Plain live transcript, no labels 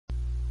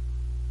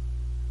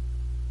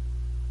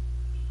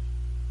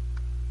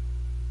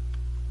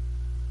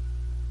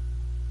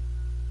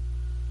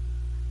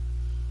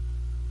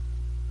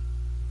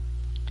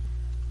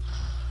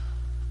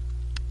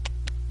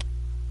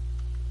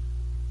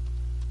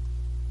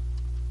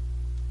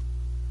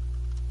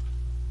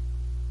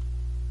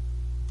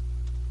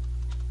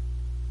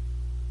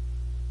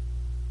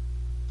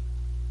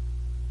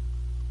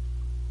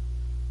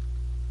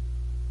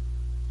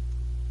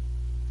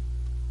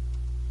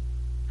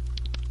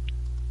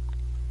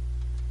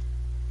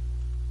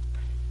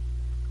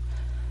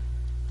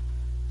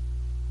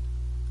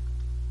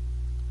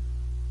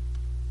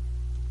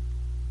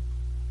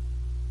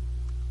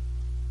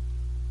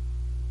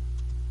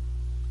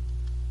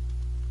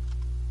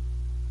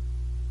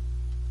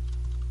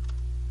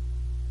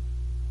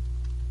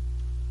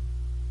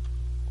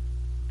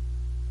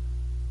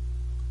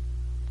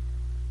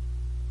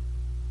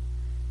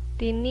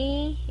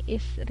Tini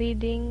is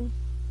reading,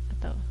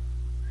 atau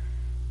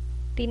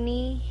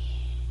Tini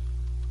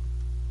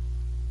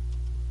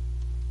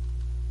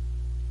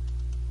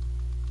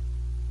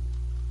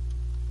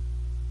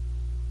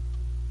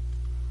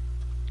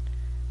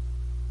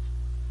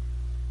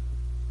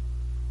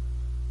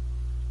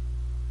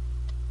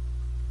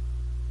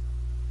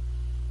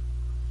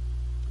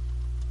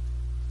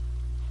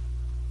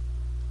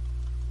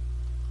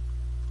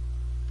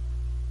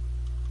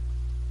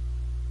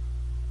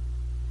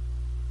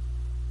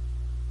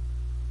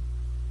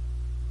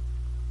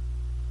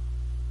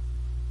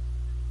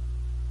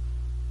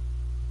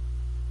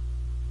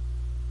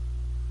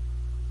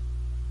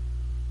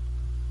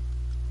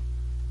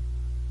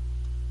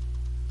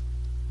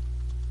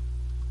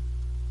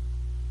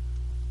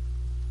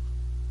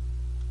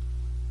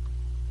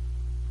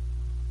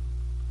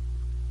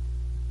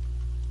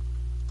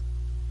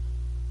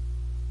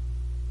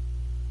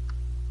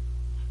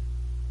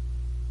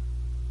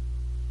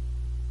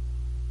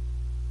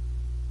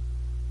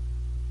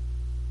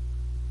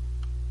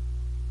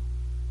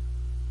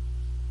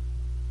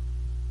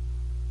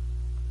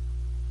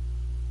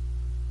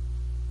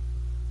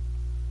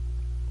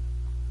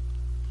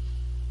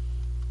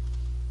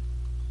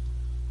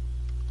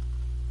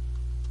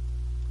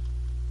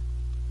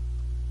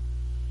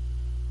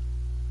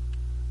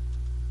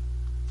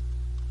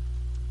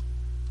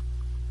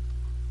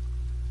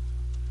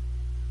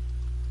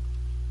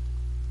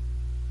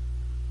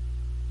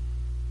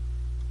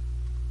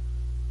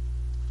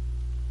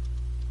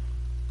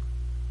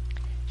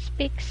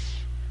speaks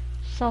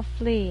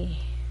softly.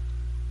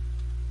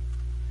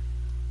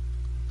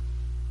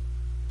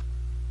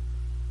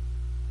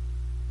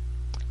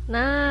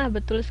 Nah,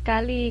 betul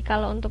sekali.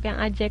 Kalau untuk yang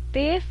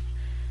adjektif,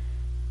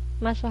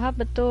 Mas Wahab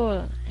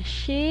betul.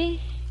 She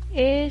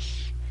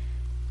is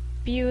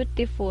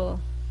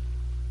beautiful.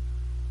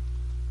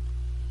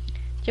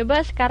 Coba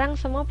sekarang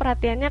semua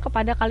perhatiannya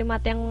kepada kalimat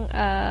yang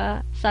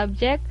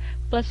subject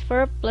plus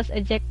verb plus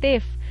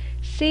adjective.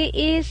 She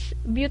is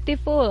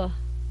beautiful.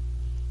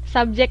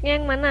 Subjeknya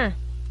yang mana?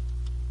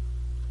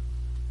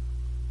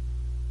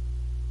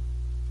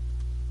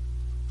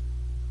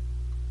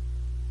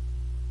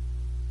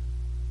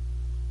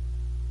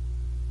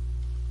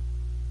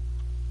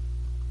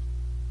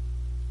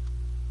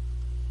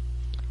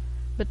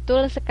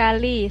 Betul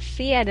sekali,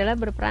 she adalah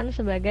berperan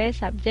sebagai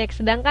subjek.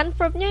 Sedangkan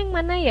verbnya yang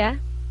mana ya?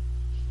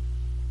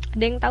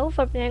 Ada yang tahu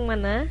verbnya yang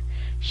mana?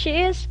 She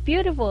is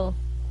beautiful.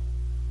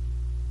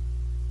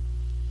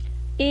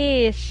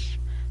 Is.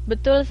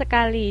 Betul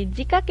sekali.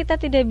 Jika kita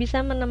tidak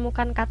bisa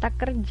menemukan kata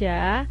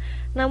kerja,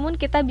 namun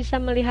kita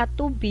bisa melihat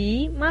to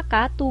be,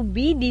 maka to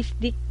be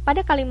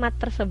pada kalimat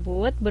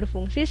tersebut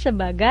berfungsi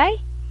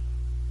sebagai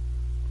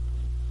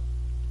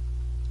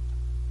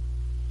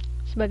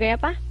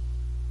apa?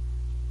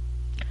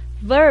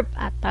 Verb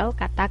atau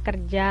kata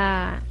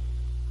kerja.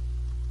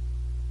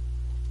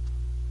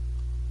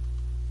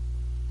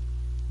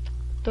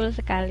 Betul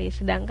sekali.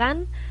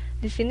 Sedangkan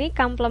di sini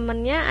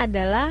komplementnya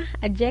adalah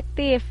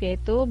adjektif,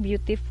 yaitu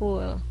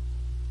beautiful.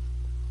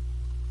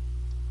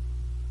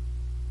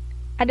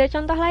 Ada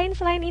contoh lain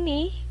selain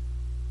ini?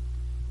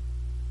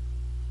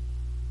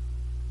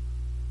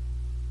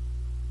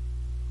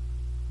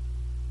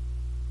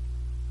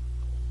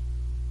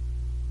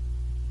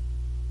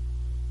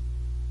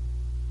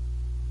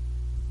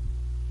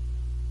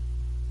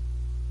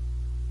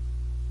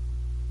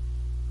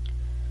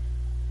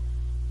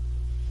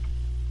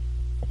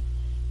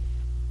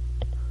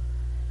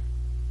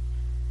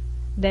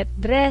 That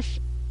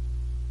dress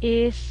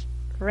is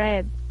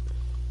red.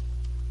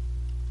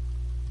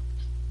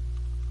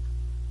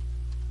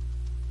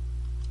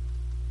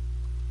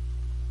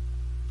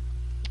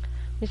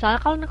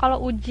 Misalnya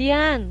kalau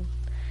ujian,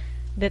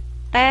 the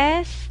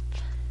test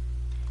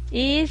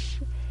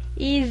is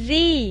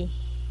easy.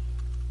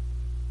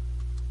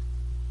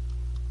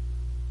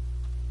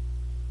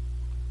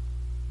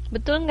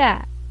 Betul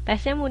nggak?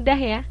 Tesnya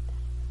mudah ya.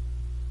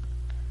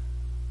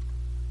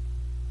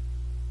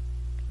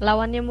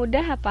 Lawannya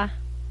mudah apa?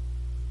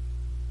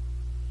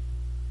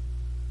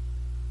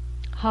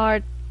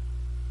 Hard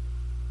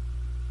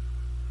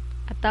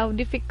atau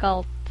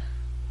difficult.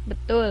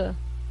 Betul.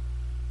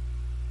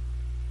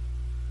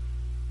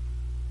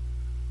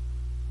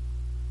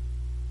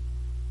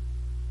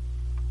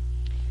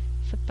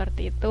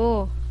 Seperti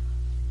itu.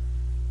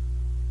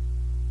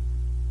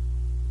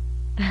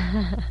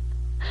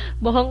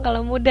 Bohong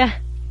kalau mudah.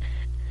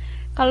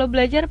 Kalau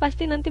belajar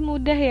pasti nanti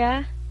mudah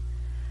ya.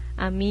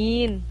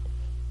 Amin.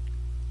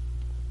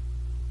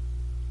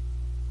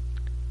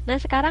 Nah,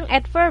 sekarang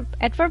adverb.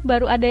 Adverb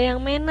baru ada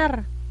yang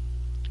manner.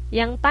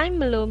 Yang time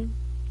belum.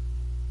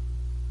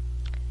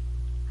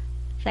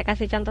 Saya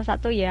kasih contoh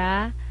satu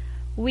ya.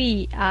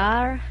 We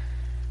are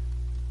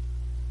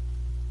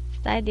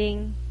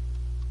studying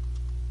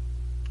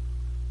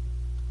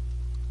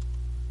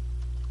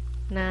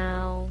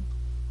now.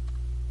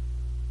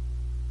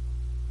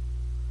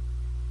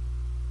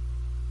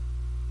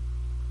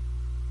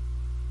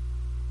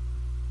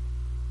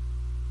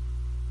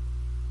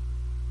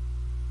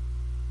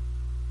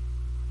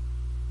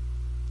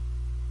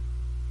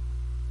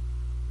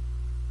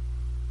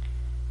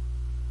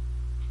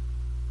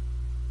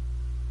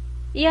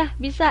 Iya,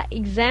 bisa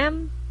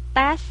exam,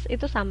 tes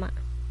itu sama.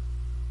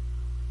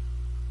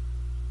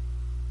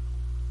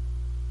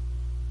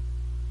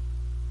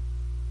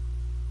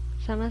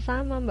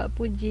 Sama-sama Mbak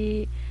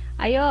Puji.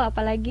 Ayo,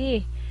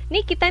 apalagi?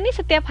 Nih kita nih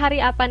setiap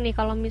hari apa nih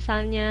kalau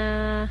misalnya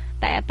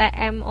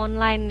TTM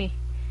online nih?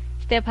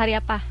 Setiap hari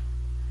apa?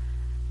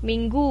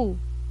 Minggu.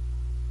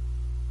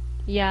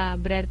 Ya,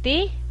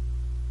 berarti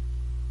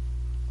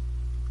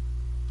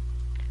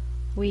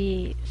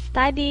we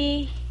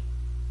study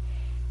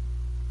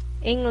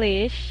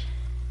English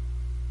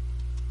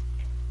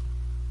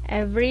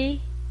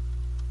every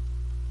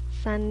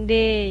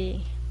Sunday.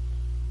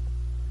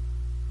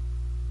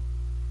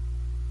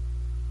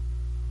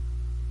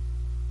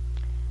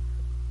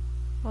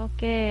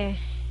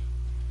 Oke.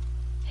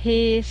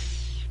 His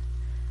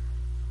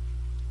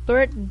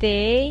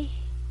birthday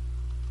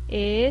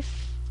is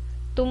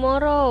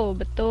tomorrow.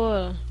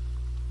 Betul.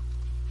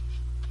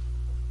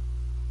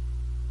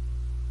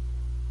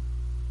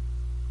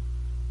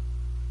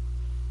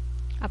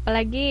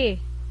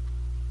 Apalagi?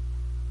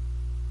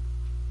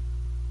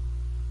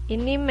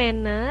 Ini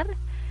manner,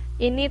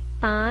 ini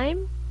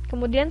time,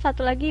 kemudian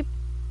satu lagi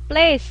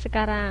place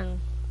sekarang.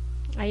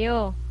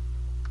 Ayo.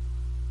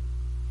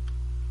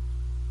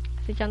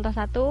 Kasih contoh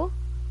satu,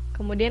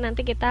 kemudian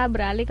nanti kita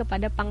beralih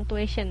kepada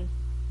punctuation.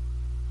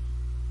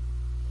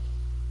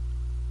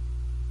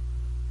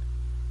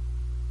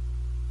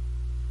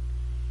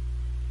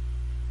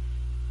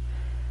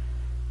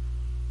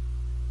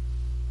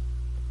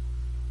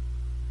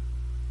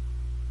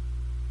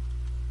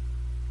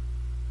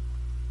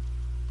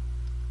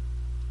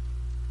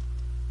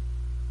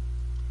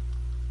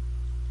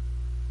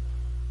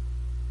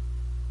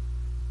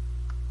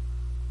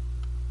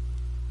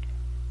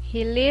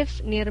 He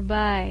lives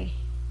nearby.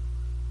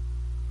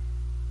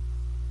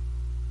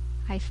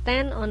 I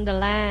stand on the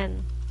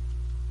land.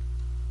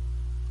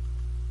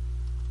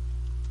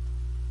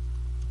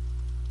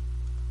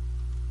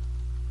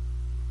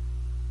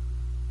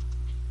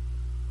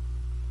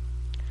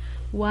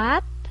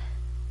 What?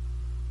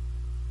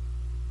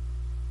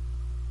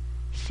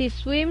 She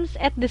swims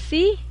at the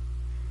sea?